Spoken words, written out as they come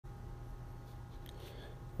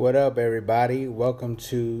What up, everybody? Welcome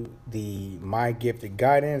to the My Gifted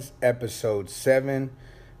Guidance, episode 7.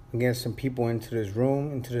 I'm getting some people into this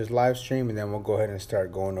room, into this live stream, and then we'll go ahead and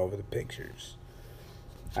start going over the pictures.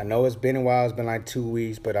 I know it's been a while. It's been like 2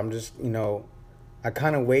 weeks, but I'm just, I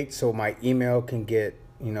kind of wait so my email can get,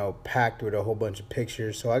 packed with a whole bunch of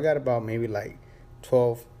pictures. So I got about maybe like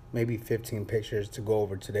 12, maybe 15 pictures to go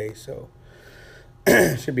over today. So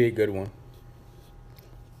should be a good one.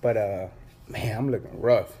 But, man, I'm looking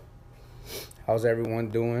rough. How's everyone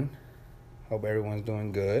doing? Hope everyone's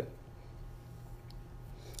doing good.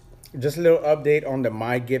 Just a little update on the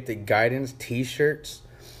My Gifted Guidance t-shirts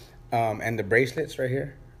and the bracelets right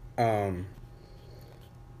here.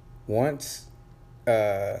 Once,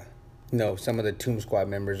 some of the Tomb Squad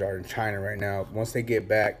members are in China right now. Once they get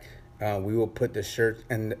back, we will put the shirts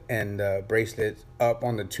and bracelets up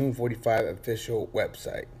on the Tomb 45 official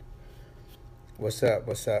website. What's up?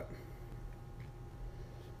 What's up?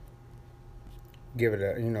 Give it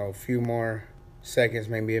a few more seconds,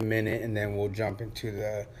 maybe a minute, and then we'll jump into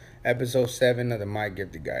the episode 7 of the My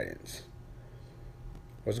Gifted Guidance.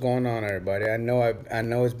 What's going on, everybody? I know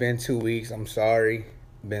it's been 2 weeks. I'm sorry.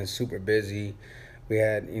 Been super busy. We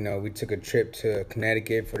had, we took a trip to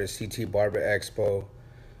Connecticut for the CT Barber Expo.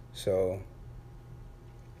 So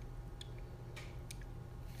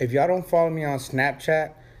if y'all don't follow me on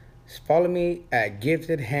Snapchat, follow me at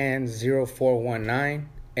GiftedHands0419,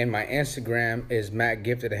 and my Instagram is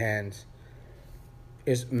MattGiftedhands.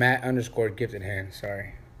 It's Matt_GiftedHands.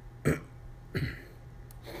 Sorry.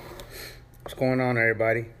 What's going on,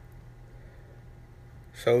 everybody?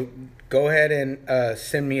 So go ahead and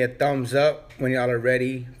send me a thumbs up when y'all are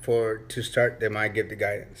ready to start the My Gifted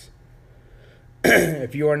Guidance.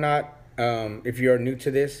 If you are new to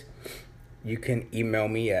this, you can email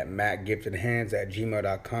me at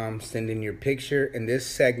MattGiftedHands@gmail.com. Send in your picture. In this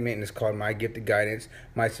segment, it's called My Gifted Guidance.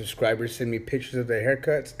 My subscribers send me pictures of their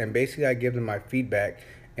haircuts, and basically I give them my feedback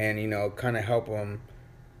and, kind of help them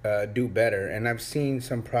do better. And I've seen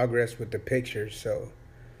some progress with the pictures, so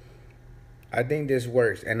I think this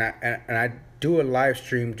works. And I do a live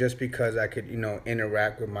stream just because I could,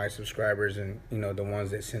 interact with my subscribers and, the ones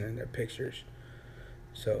that send in their pictures.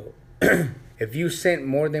 So if you sent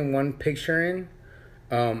more than one picture in,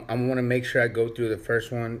 I'm going to make sure I go through the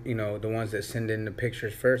first one, the ones that send in the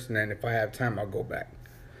pictures first. And then if I have time, I'll go back.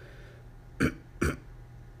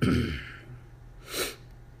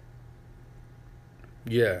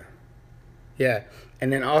 Yeah.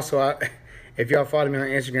 And then also, if y'all follow me on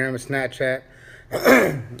Instagram and Snapchat,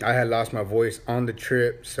 I had lost my voice on the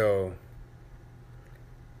trip, so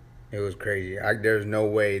it was crazy. There's no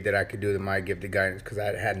way that I could do the My Gifted Guidance because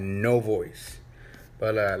I had no voice.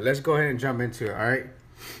 But let's go ahead and jump into it, all right?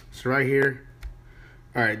 So right here,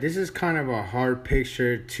 all right, this is kind of a hard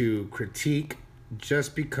picture to critique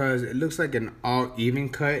just because it looks like an all-even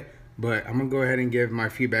cut, but I'm going to go ahead and give my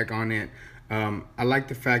feedback on it. I like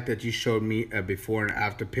the fact that you showed me a before and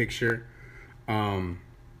after picture. It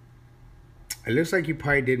looks like you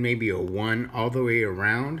probably did maybe a 1 all the way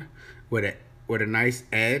around with a nice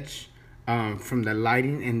edge. From the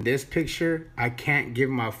lighting in this picture, I can't give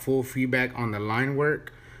my full feedback on the line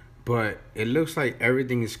work, but it looks like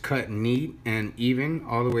everything is cut neat and even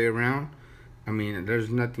all the way around. I mean, there's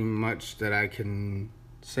nothing much that I can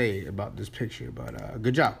say about this picture, but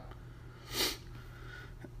good job.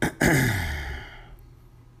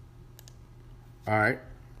 All right.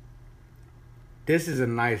 This is a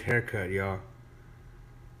nice haircut, y'all.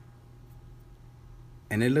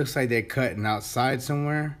 And it looks like they're cutting outside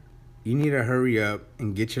somewhere. You need to hurry up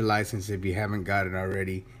and get your license if you haven't got it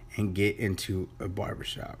already and get into a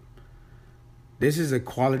barbershop. This is a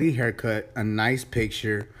quality haircut, a nice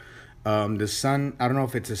picture. The sun, I don't know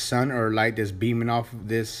if it's a sun or a light that's beaming off of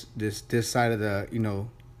this side of the,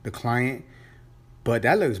 the client, but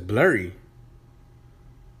that looks blurry.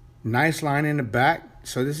 Nice line in the back.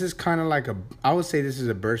 So this is kind of like I would say this is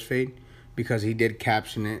a burst fade because he did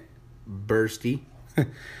caption it bursty.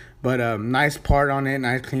 But nice part on it,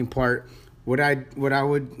 nice clean part. What I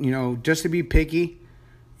would, just to be picky,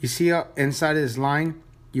 you see inside of this line,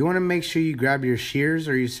 you want to make sure you grab your shears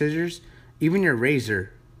or your scissors, even your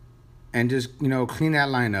razor, and just, clean that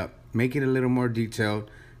line up. Make it a little more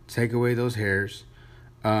detailed. Take away those hairs.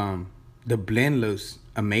 The blend looks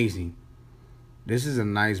amazing. This is a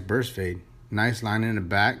nice burst fade. Nice line in the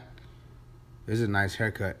back. This is a nice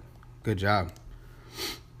haircut. Good job.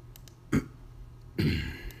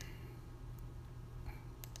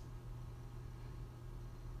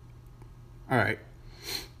 All right.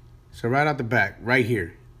 So right out the back, right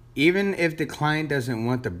here. Even if the client doesn't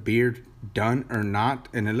want the beard done or not,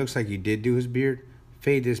 and it looks like you did do his beard,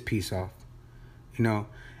 fade this piece off.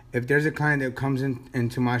 if there's a client that comes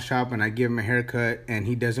into my shop and I give him a haircut and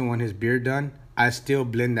he doesn't want his beard done, I still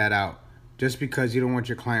blend that out. Just because you don't want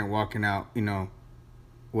your client walking out,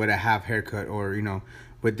 with a half haircut or,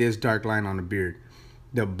 with this dark line on the beard.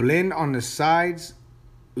 The blend on the sides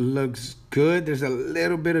looks good. There's a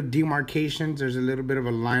little bit of demarcations. There's a little bit of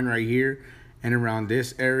a line right here and around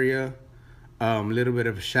this area. A little bit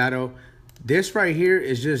of a shadow. This right here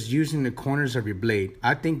is just using the corners of your blade.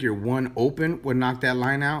 I think your one open would knock that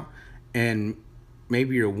line out, and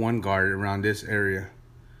maybe your one guard around this area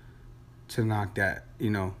to knock that,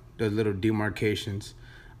 the little demarcations.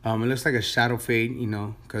 It looks like a shadow fade,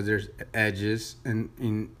 because there's edges,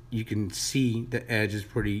 and you can see the edge is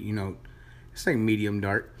pretty, it's like medium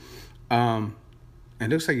dark. It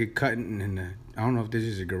looks like you're cutting in the, I don't know if this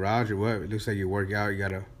is a garage or what. It looks like you work out, you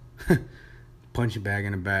got a punching bag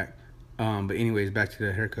in the back. But anyways, back to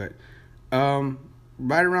the haircut.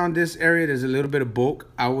 Right around this area, there's a little bit of bulk.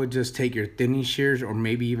 I would just take your thinning shears or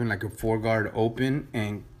maybe even like a 4-guard open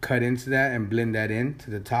and cut into that and blend that in to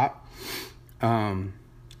the top.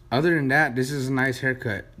 Other than that, this is a nice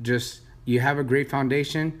haircut. Just, you have a great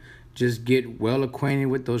foundation. Just get well acquainted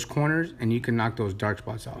with those corners and you can knock those dark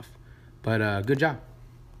spots off. But good job.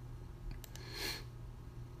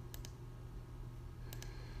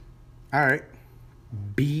 All right,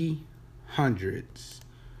 B100s.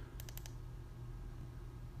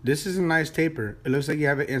 This is a nice taper. It looks like you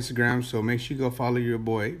have an Instagram, so make sure you go follow your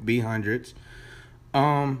boy, B100s.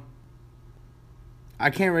 I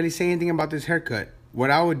can't really say anything about this haircut. What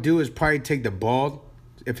I would do is probably take the bald.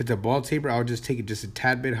 If it's a bald taper, I would just take it just a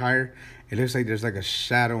tad bit higher. It looks like there's like a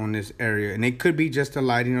shadow in this area, and it could be just the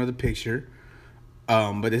lighting of the picture.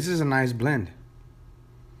 But this is a nice blend.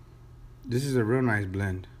 This is a real nice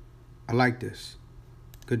blend. I like this.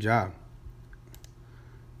 Good job.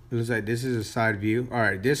 It looks like this is a side view. All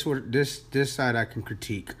right, this side I can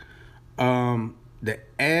critique. The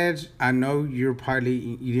edge, I know you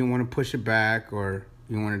didn't want to push it back or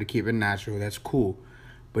you wanted to keep it natural. That's cool.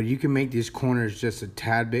 But you can make these corners just a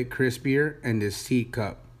tad bit crispier and this C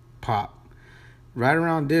cup pop. Right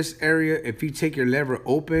around this area, if you take your lever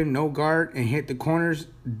open, no guard, and hit the corners,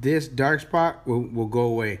 this dark spot will go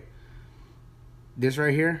away. This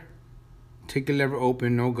right here, take the lever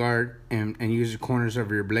open, no guard, and use the corners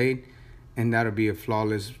of your blade, and that'll be a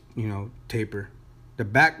flawless, taper. The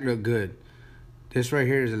back look good. This right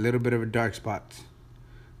here is a little bit of a dark spot.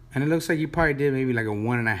 And it looks like you probably did maybe like a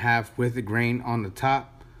 1.5 with the grain on the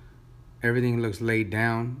top. Everything looks laid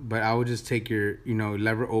down, but I would just take your,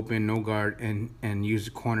 lever open, no guard, and use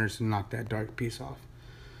the corners to knock that dark piece off.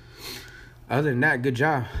 Other than that, good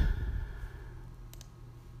job.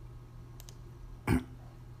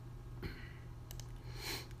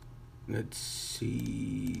 Let's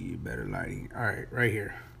see, better lighting. All right, right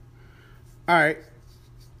here. All right,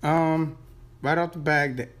 right off the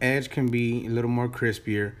bag, the edge can be a little more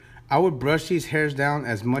crispier. I would brush these hairs down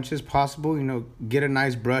as much as possible, get a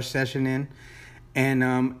nice brush session in.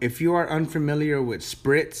 And if you are unfamiliar with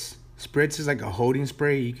spritz is like a holding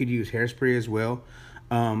spray. You could use hairspray as well.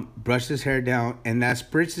 Brush this hair down, and that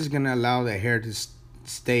spritz is gonna allow the hair to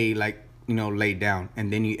stay like, laid down,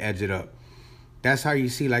 and then you edge it up. That's how you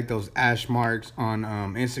see like those ash marks on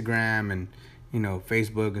Instagram and,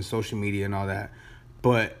 Facebook and social media and all that.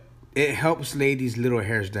 But it helps lay these little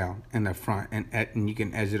hairs down in the front, and you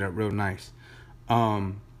can edge it up real nice.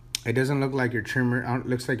 It doesn't look like your trimmer. It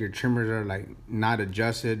looks like your trimmers are like not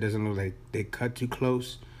adjusted. It doesn't look like they cut too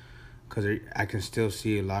close, because I can still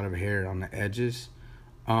see a lot of hair on the edges.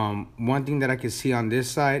 One thing that I can see on this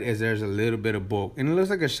side is there's a little bit of bulk, and it looks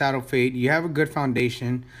like a shadow fade. You have a good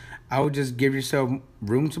foundation. I would just give yourself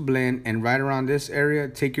room to blend, and right around this area,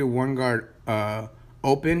 take your 1-guard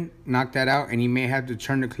open, knock that out, and you may have to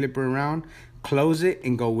turn the clipper around, close it,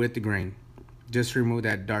 and go with the grain. Just remove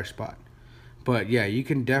that dark spot. But yeah, you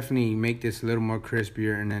can definitely make this a little more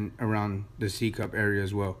crispier, and then around the C-cup area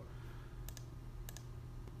as well.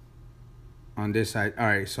 On this side, all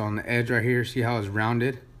right, so on the edge right here, see how it's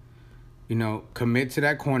rounded? Commit to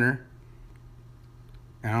that corner.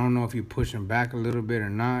 And I don't know if you push them back a little bit or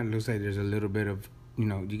not. It looks like there's a little bit of, you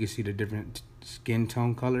can see the different skin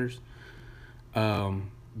tone colors.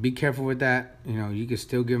 Be careful with that. You can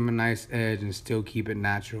still give them a nice edge and still keep it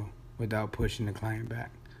natural without pushing the client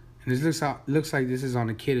back. And this looks like this is on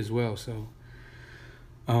the kid as well. So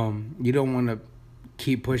you don't want to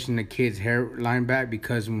keep pushing the kid's hairline back,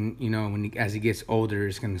 because as he gets older,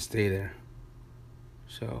 it's gonna stay there.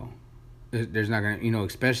 So there's not gonna,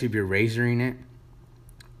 especially if you're razoring it,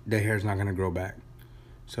 the hair's not gonna grow back.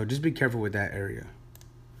 So just be careful with that area.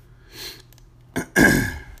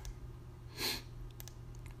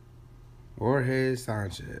 Jorge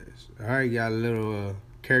Sanchez. All right, got a little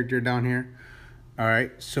character down here. All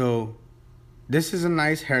right, so this is a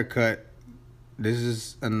nice haircut. This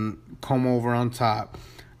is a comb over on top.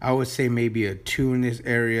 I would say maybe a 2 in this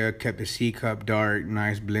area. Kept the C cup dark,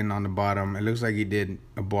 nice blend on the bottom. It looks like he did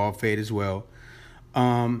a ball fade as well.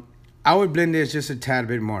 I would blend this just a tad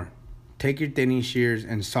bit more. Take your thinning shears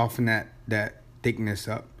and soften that thickness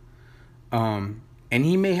up. And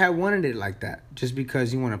he may have wanted it like that, just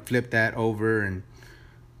because you want to flip that over and,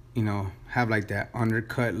 you know, have like that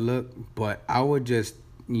undercut look. But I would just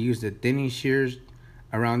use the thinning shears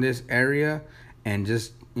around this area and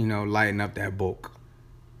just, you know, lighten up that bulk.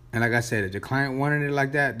 And like I said, if the client wanted it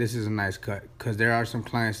like that, this is a nice cut, because there are some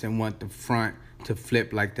clients that want the front to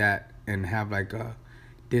flip like that and have like a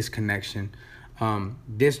disconnection.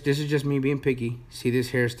 This is just me being picky. See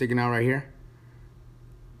this hair sticking out right here?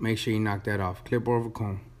 Make sure you knock that off. Clip over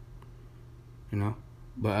comb. You know?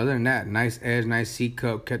 But other than that, nice edge, nice C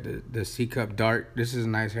cup. Kept the C cup dark. This is a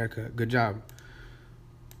nice haircut. Good job.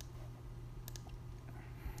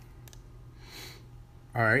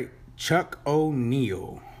 All right. Chuck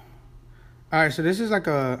O'Neal. All right, so this is like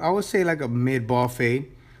I would say like a mid-ball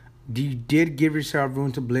fade. You did give yourself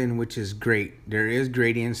room to blend, which is great. There is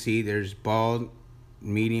gradient. See, there's bald,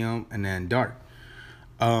 medium, and then dark.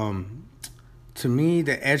 To me,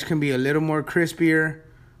 the edge can be a little more crispier.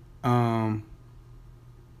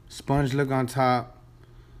 Sponge look on top.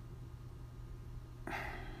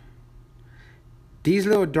 These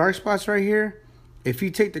little dark spots right here, if you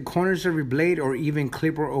take the corners of your blade or even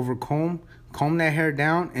clipper over comb that hair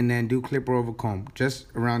down and then do clipper over comb just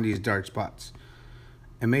around these dark spots.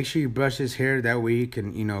 And make sure you brush his hair, that way you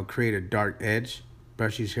can, you know, create a dark edge.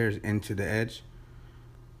 Brush these hairs into the edge.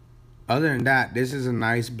 Other than that, this is a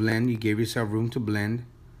nice blend. You gave yourself room to blend.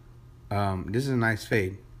 This is a nice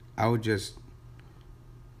fade. I would just,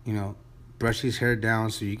 you know, brush his hair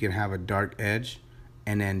down so you can have a dark edge.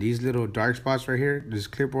 And then these little dark spots right here,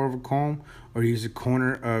 just clip over comb or use the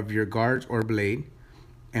corner of your guards or blade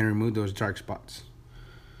and remove those dark spots.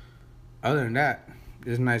 Other than that,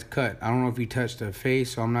 this is a nice cut. I don't know if he touched the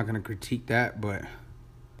face, so I'm not going to critique that, but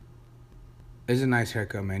it's a nice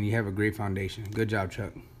haircut, man. You have a great foundation. Good job,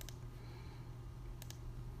 Chuck.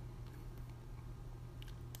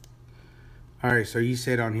 All right, so you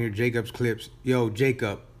said on here, Jacob's clips. Yo,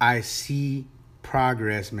 Jacob, I see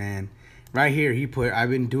progress, man. Right here, he put,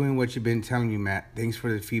 I've been doing what you've been telling me, Matt. Thanks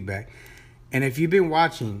for the feedback. And if you've been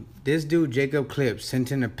watching, this dude, Jacob Clips,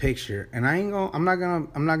 sent in a picture, and I'm not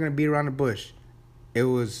gonna beat around the bush. It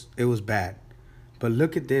was bad. But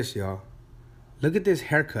look at this, y'all. Look at this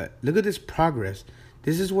haircut. Look at this progress.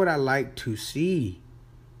 This is what I like to see.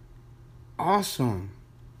 Awesome.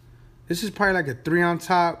 This is probably like a 3 on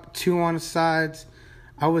top, 2 on the sides.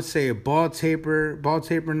 I would say a ball taper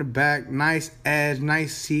in the back, nice edge,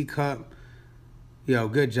 nice C cup. Yo,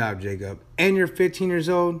 good job, Jacob. And you're 15 years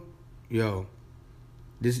old. Yo,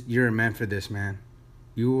 you're meant for this, man.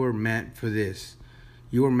 You were meant for this.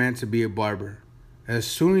 You were meant to be a barber. As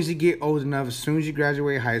soon as you get old enough, as soon as you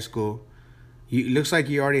graduate high school, it looks like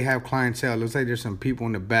you already have clientele. It looks like there's some people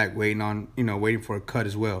in the back waiting for a cut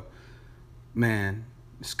as well. Man,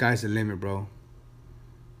 sky's the limit, bro.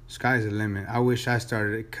 Sky's the limit. I wish I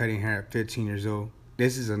started cutting hair at 15 years old.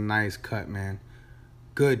 This is a nice cut, man.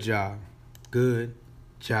 Good job. Good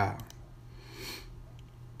job.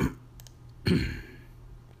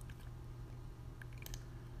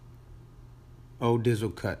 Old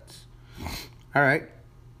Dizzle Cuts. All right.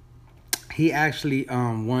 He actually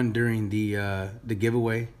won during the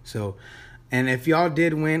giveaway. So, and if y'all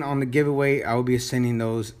did win on the giveaway, I will be sending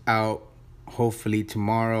those out hopefully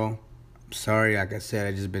tomorrow. Sorry, like I said,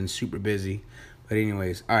 I just been super busy. But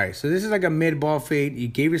anyways, all right. So this is like a mid-ball fade. You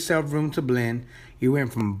gave yourself room to blend. You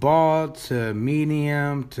went from bald to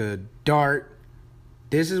medium to dark.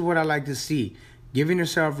 This is what I like to see. Giving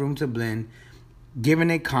yourself room to blend, giving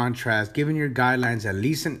it contrast, giving your guidelines at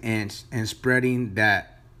least an inch, and spreading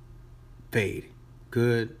that fade.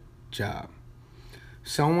 Good job.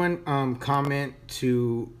 Someone comment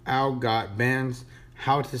to Al Got Bands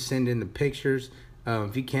how to send in the pictures.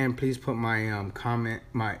 If you can, please put my comment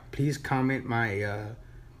my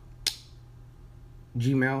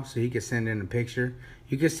Gmail so he can send in a picture.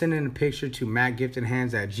 You can send in a picture to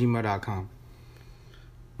MattGiftedhands@gmail.com.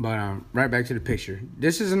 But right back to the picture.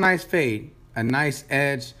 This is a nice fade, a nice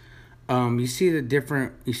edge. You see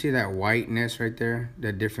that whiteness right there,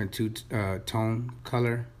 that different tone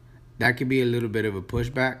color. That could be a little bit of a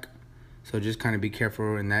pushback, so just kind of be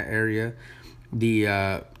careful in that area.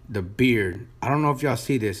 The beard, I don't know if y'all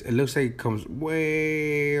see this. It looks like it comes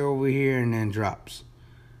way over here and then drops.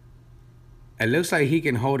 It looks like he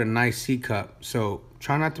can hold a nice C cup. So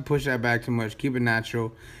try not to push that back too much. Keep it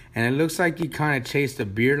natural. And it looks like he kind of chased the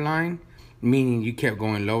beard line, meaning you kept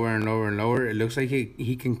going lower and lower and lower. It looks like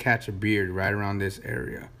he can catch a beard right around this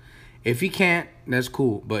area. If he can't, that's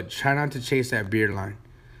cool. But try not to chase that beard line.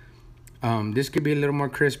 This could be a little more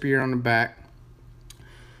crispier on the back.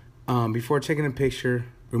 Before taking a picture,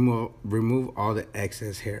 remove all the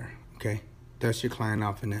excess hair. Okay? Dust your client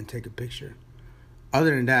off and then take a picture.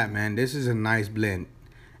 Other than that, man, this is a nice blend.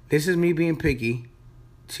 This is me being picky.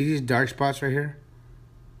 See these dark spots right here?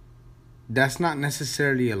 That's not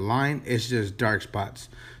necessarily a line. It's just dark spots.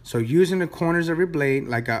 So using the corners of your blade,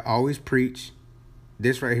 like I always preach,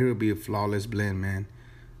 this right here will be a flawless blend, man.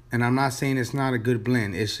 And I'm not saying it's not a good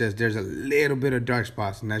blend. It's just there's a little bit of dark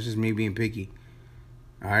spots, and that's just me being picky.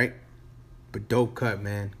 All right? But dope cut,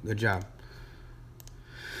 man. Good job.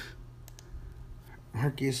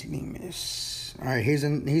 Marcus Lemus. All right, he's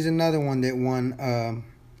another one that won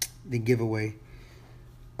the giveaway.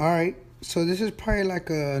 All right, so this is probably like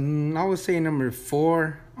a, I would say number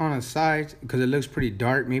 4 on the sides because it looks pretty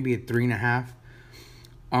dark, maybe a 3.5.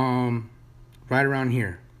 Right around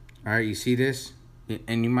here. All right, you see this?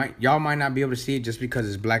 And y'all might not be able to see it just because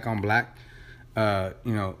it's black on black. You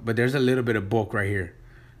know, but there's a little bit of bulk right here.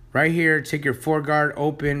 Right here, take your foreguard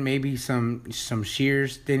open, maybe some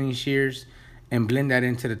shears, thinning shears, and blend that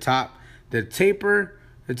into the top. The taper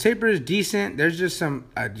is decent. There's just some,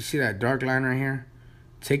 you see that dark line right here?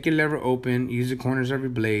 Take your lever open, use the corners of your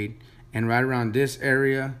blade, and right around this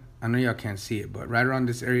area, I know y'all can't see it, but right around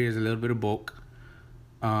this area is a little bit of bulk.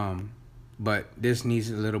 But this needs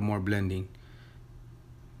a little more blending.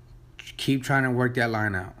 Keep trying to work that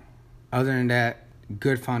line out. Other than that,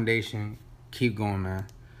 good foundation. Keep going, man.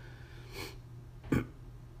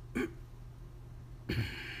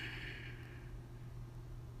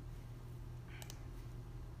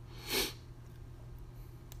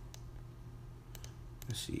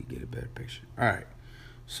 Let's see, get a better picture. All right.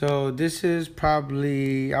 So this is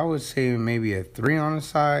probably, I would say maybe a 3 on the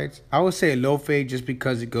sides. I would say a low fade just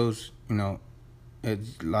because it goes, you know,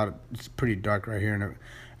 it's pretty dark right here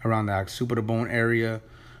around the occipital to bone area.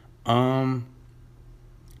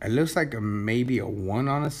 It looks like maybe a 1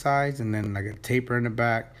 on the sides and then like a taper in the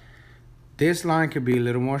back. This line could be a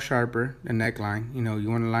little more sharper, the neckline. You know, you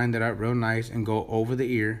want to line that up real nice and go over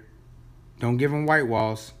the ear. Don't give them white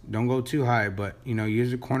walls. Don't go too high, but, you know, use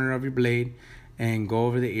the corner of your blade and go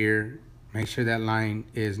over the ear. Make sure that line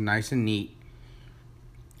is nice and neat.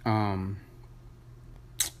 The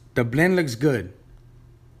blend looks good.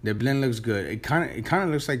 The blend looks good. It kind of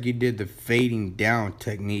looks like you did the fading down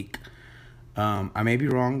technique. I may be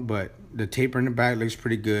wrong, but the taper in the back looks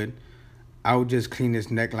pretty good. I would just clean this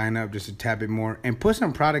neckline up just a tad bit more and put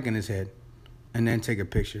some product in his head and then take a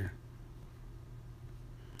picture.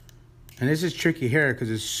 And this is tricky hair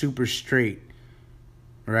because it's super straight,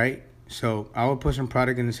 right? So I would put some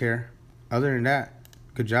product in his hair. Other than that,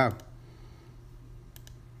 good job.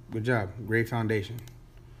 Good job. Great foundation.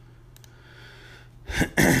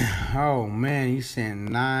 Oh, man, he sent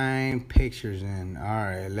 9 pictures in. All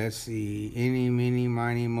right, let's see. Any, mini,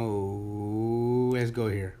 miny, mo. Let's go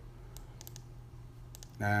here.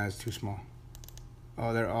 Nah, it's too small.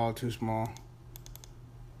 Oh, they're all too small.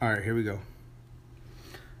 All right, here we go.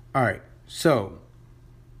 All right, so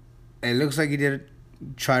it looks like he did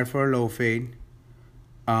try for a low fade.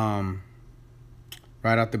 Right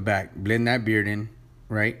out the back. Blend that beard in,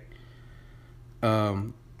 right?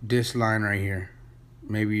 This line right here.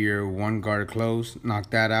 Maybe your 1 guard close, knock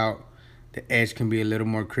that out. The edge can be a little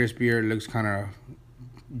more crispier. It looks kind of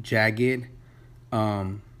jagged.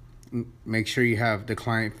 Make sure you have the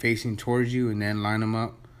client facing towards you and then line them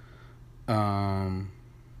up.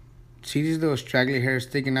 See these little straggly hairs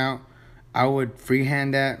sticking out? I would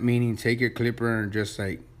freehand that, meaning take your clipper and just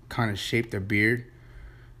like kind of shape the beard.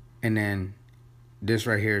 And then this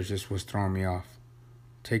right here is just what's throwing me off.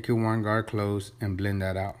 Take your 1 guard close and blend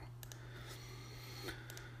that out.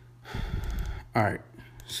 All right,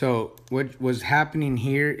 so what was happening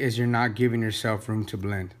here is you're not giving yourself room to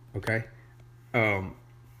blend, okay?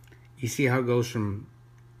 You see how it goes from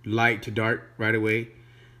light to dark right away?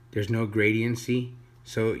 There's no gradiency.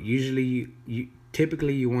 So usually,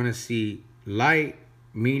 typically you want to see light,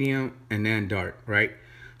 medium, and then dark, right?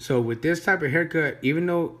 So with this type of haircut, even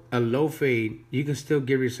though a low fade, you can still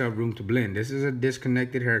give yourself room to blend. This is a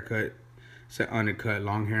disconnected haircut. It's an undercut,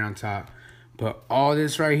 long hair on top. But all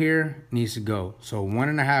this right here needs to go. So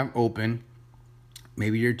 1.5 open,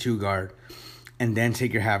 maybe your 2 guard, and then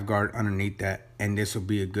take your half guard underneath that, and this will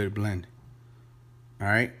be a good blend. All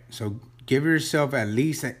right, so give yourself at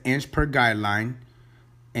least 1 inch per guideline,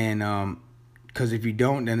 and Because if you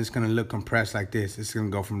don't, then it's going to look compressed like this. It's going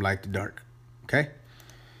to go from light to dark. Okay?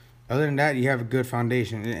 Other than that, you have a good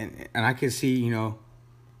foundation. And I can see, you know,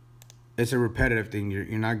 it's a repetitive thing. You're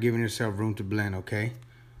not giving yourself room to blend, okay?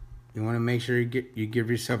 You want to make sure you give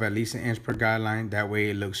yourself at least 1 inch per guideline. That way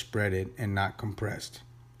it looks spreaded and not compressed.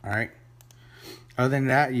 All right? Other than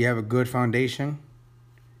that, you have a good foundation.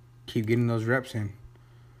 Keep getting those reps in.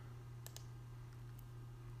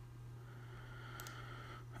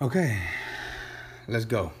 Okay, let's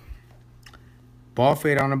go. Ball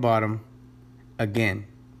fade on the bottom. Again,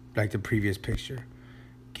 like the previous picture.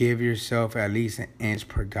 Give yourself at least 1 inch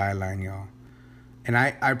per guideline, y'all. And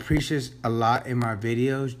I preach this a lot in my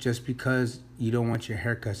videos just because you don't want your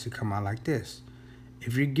haircuts to come out like this.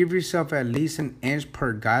 If you give yourself at least 1 inch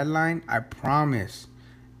per guideline, I promise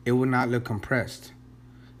it will not look compressed.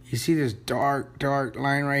 You see this dark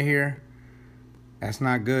line right here? That's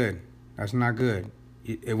not good. That's not good.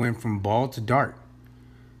 It went from bald to dark.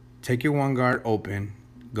 Take your 1 guard open,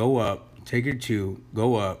 go up, take your 2,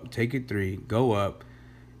 go up, take your 3, go up,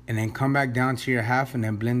 and then come back down to your half and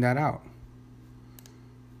then blend that out.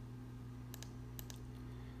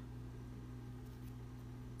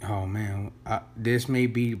 Oh man, this may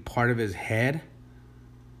be part of his head.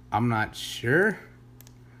 I'm not sure.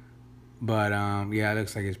 But yeah, it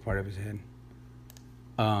looks like it's part of his head.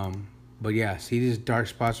 But yeah, see these dark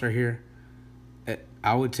spots right here?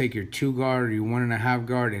 I would take your 2 guard or your 1.5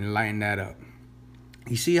 guard and lighten that up.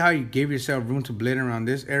 You see how you give yourself room to blend around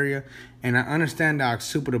this area? And I understand the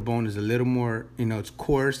occipital bone is a little more, you know, it's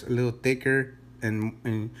coarse, a little thicker,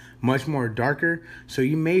 and much more darker. So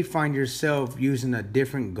you may find yourself using a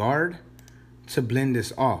different guard to blend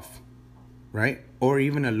this off, right? Or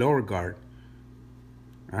even a lower guard,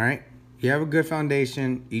 all right? You have a good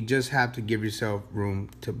foundation. You just have to give yourself room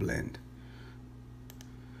to blend.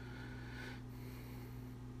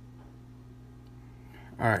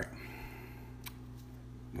 All right.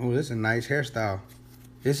 Oh, this is a nice hairstyle.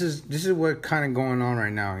 This is what kind of going on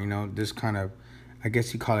right now. You know, this kind of, I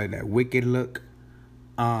guess you call it that wicked look.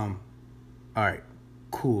 All right,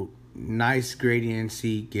 cool. Nice gradient.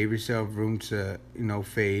 See, gave yourself room to, you know,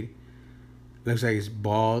 fade. Looks like it's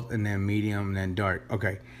bald and then medium and then dark.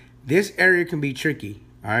 Okay. This area can be tricky,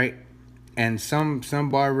 all right? And some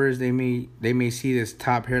barbers, they may see this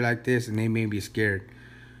top hair like this and they may be scared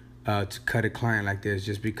to cut a client like this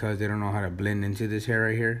just because they don't know how to blend into this hair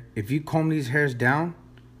right here. If you comb these hairs down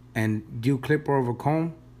and do clipper over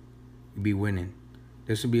comb, you'll be winning.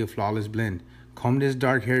 This will be a flawless blend. Comb this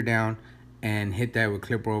dark hair down and hit that with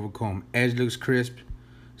clipper over comb. Edge looks crisp.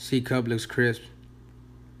 C-cup looks crisp.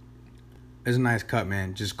 It's a nice cut,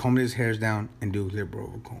 man. Just comb his hairs down and do clipper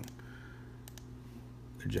over comb.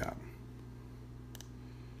 Good job.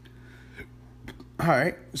 All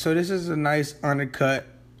right, so this is a nice undercut.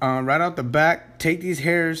 Right out the back, take these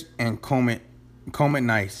hairs and comb it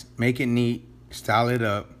nice. Make it neat, style it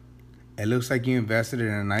up. It looks like you invested in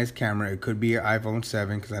a nice camera. It could be an iPhone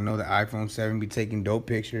 7 because I know the iPhone 7 be taking dope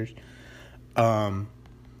pictures. It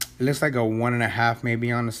looks like a 1.5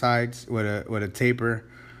 maybe on the sides with a taper.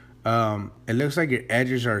 It looks like your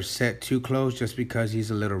edges are set too close just because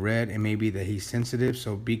he's a little red. It may be that he's sensitive,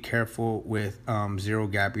 so be careful with zero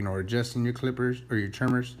gapping or adjusting your clippers or your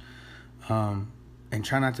trimmers. And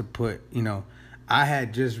try not to put, you know, I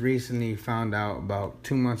had just recently found out about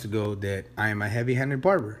 2 months ago that I am a heavy-handed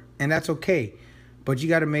barber, and that's okay. But you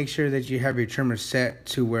got to make sure that you have your trimmer set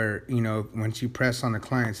to where, you know, once you press on the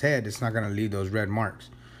client's head, it's not going to leave those red marks.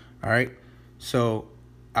 All right, so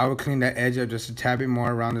I would clean that edge up just a tad bit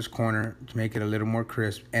more around this corner to make it a little more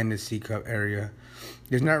crisp, and the C-cup area.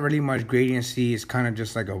 There's not really much gradient C. It's kind of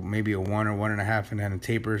just like maybe a 1 or 1.5 and then a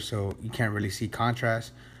taper, so you can't really see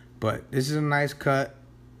contrast. But this is a nice cut.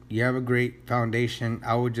 You have a great foundation.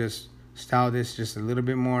 I would just style this just a little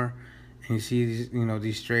bit more. And you see these, you know,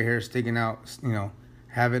 these straight hairs sticking out, you know,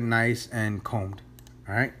 have it nice and combed.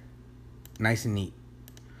 All right? Nice and neat.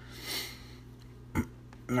 All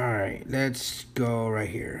right, let's go right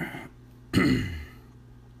here.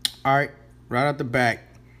 All right, right out the back.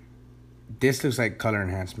 This looks like color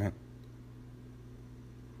enhancement.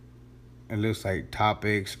 It looks like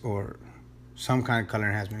Topics or some kind of color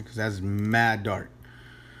enhancement because that's mad dark.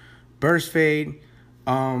 Burst fade.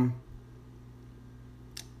 There's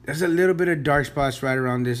a little bit of dark spots right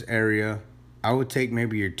around this area. I would take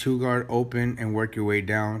maybe your 2 guard open and work your way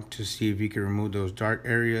down to see if you can remove those dark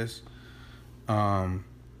areas.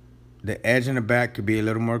 The edge in the back could be a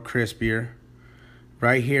little more crispier.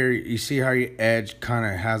 Right here, you see how your edge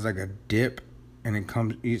kind of has like a dip, and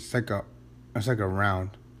it's like a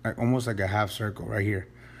round, like almost like a half circle right here.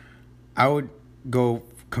 I would go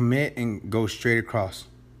commit and go straight across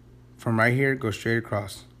from right here, go straight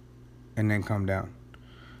across, and then come down.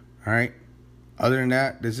 All right. Other than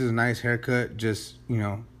that, this is a nice haircut. Just, you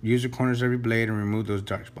know, use the corners of your blade and remove those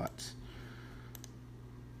dark spots.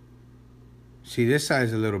 See, this side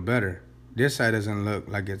is a little better. This side doesn't look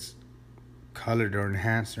like it's colored or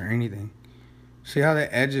enhanced or anything. See how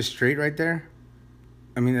the edge is straight right there?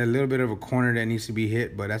 I mean, a little bit of a corner that needs to be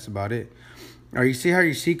hit, but that's about it. Or you see how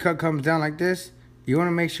your C-cut comes down like this? You want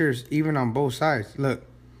to make sure it's even on both sides. Look.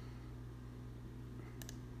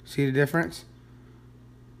 See the difference?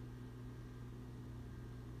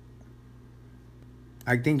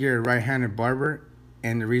 I think you're a right-handed barber,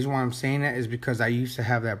 and the reason why I'm saying that is because I used to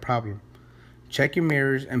have that problem. Check your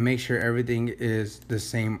mirrors and make sure everything is the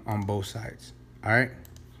same on both sides. All right?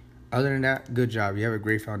 Other than that, good job. You have a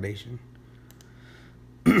great foundation.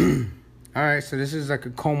 All right, so this is like a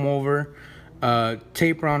comb over,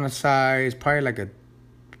 taper on the sides, probably like a,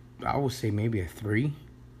 I would say maybe a 3.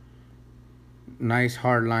 Nice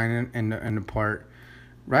hard line in the part.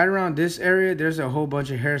 Right around this area, there's a whole bunch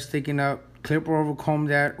of hair sticking up. Clip or over comb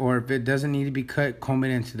that, or if it doesn't need to be cut, comb it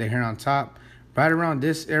into the hair on top. Right around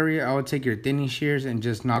this area, I would take your thinning shears and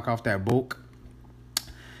just knock off that bulk.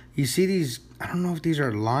 You see these, I don't know if these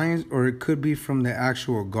are lines or it could be from the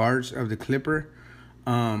actual guards of the clipper.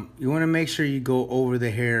 You want to make sure you go over the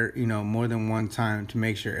hair, you know, more than one time to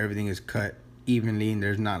make sure everything is cut evenly and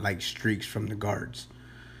there's not like streaks from the guards.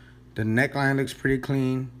 The neckline looks pretty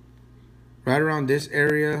clean. Right around this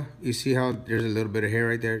area, you see how there's a little bit of hair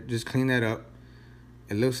right there. Just clean that up.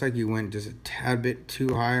 It looks like you went just a tad bit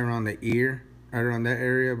too high around the ear, right around that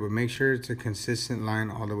area, but make sure it's a consistent line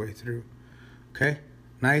all the way through. Okay?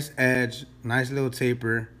 Nice edge, nice little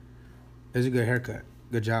taper. It's a good haircut.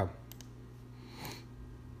 Good job.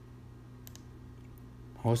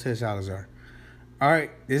 Jose Salazar. All right,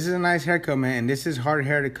 this is a nice haircut, man, and this is hard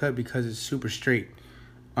hair to cut because it's super straight.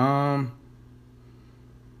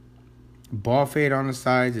 Ball fade on the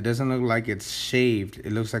sides. It doesn't look like it's shaved.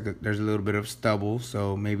 It looks like there's a little bit of stubble,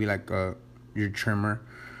 so maybe like your trimmer.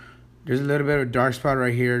 There's a little bit of a dark spot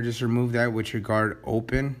right here. Just remove that with your guard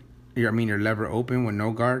open. Your lever open with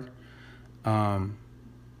no guard.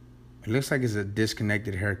 It looks like it's a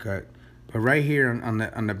disconnected haircut. But right here on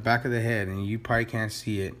the back of the head, and you probably can't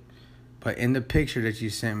see it, but in the picture that you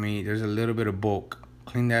sent me, there's a little bit of bulk.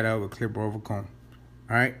 Clean that up with clip or over comb.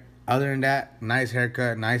 All right. Other than that, nice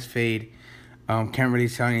haircut, nice fade. Can't really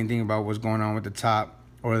tell anything about what's going on with the top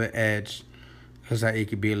or the edge. Looks like it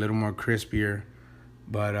could be a little more crispier.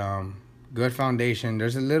 But good foundation.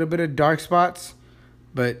 There's a little bit of dark spots,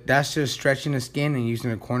 but that's just stretching the skin and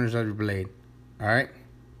using the corners of your blade. All right.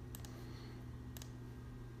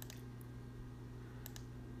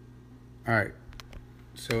 All right.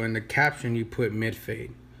 So in the caption, you put mid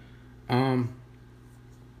fade.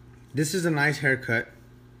 This is a nice haircut.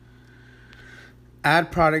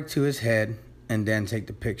 Add product to his head and then take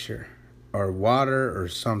the picture, or water or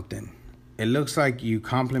something. It looks like you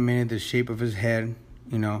complimented the shape of his head,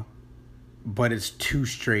 you know, but it's too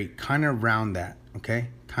straight. Kind of round that, okay?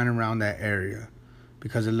 Kind of round that area,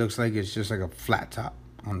 because it looks like it's just like a flat top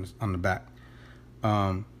on the back.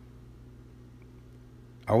 I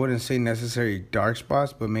wouldn't say necessarily dark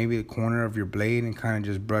spots, but maybe the corner of your blade and kind of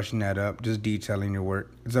just brushing that up, just detailing your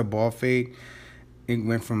work. It's a ball fade. It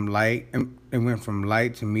went from light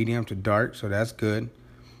to medium to dark, so that's good.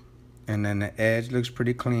 And then the edge looks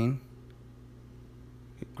pretty clean.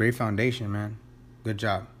 Great foundation, man. Good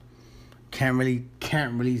job. Can't really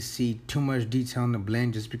see too much detail in the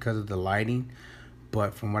blend just because of the lighting,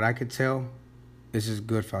 but from what I could tell, this is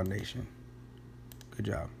good foundation. Good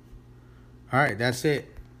job. All right, that's it.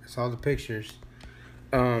 That's all the pictures.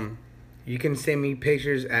 You can send me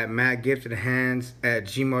pictures at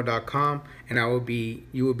MattGiftedhands@gmail.com, and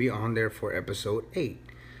you will be on there for episode 8.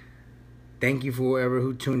 Thank you for whoever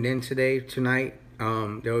who tuned in tonight.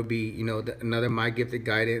 There will be, another My Gifted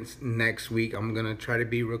Guidance next week. I'm gonna try to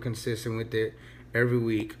be real consistent with it every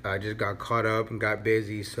week. I just got caught up and got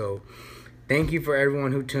busy, so thank you for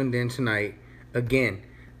everyone who tuned in tonight. Again,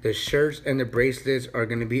 the shirts and the bracelets are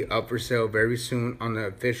going to be up for sale very soon on the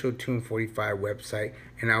official Tune 45 website.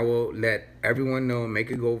 And I will let everyone know and make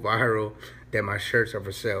it go viral that my shirts are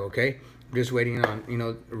for sale, okay? I'm just waiting on,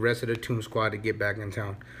 the rest of the Tune squad to get back in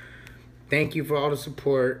town. Thank you for all the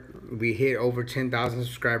support. We hit over 10,000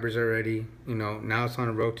 subscribers already. Now it's on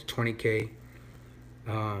the road to 20K.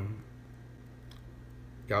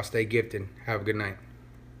 Y'all stay gifted. Have a good night.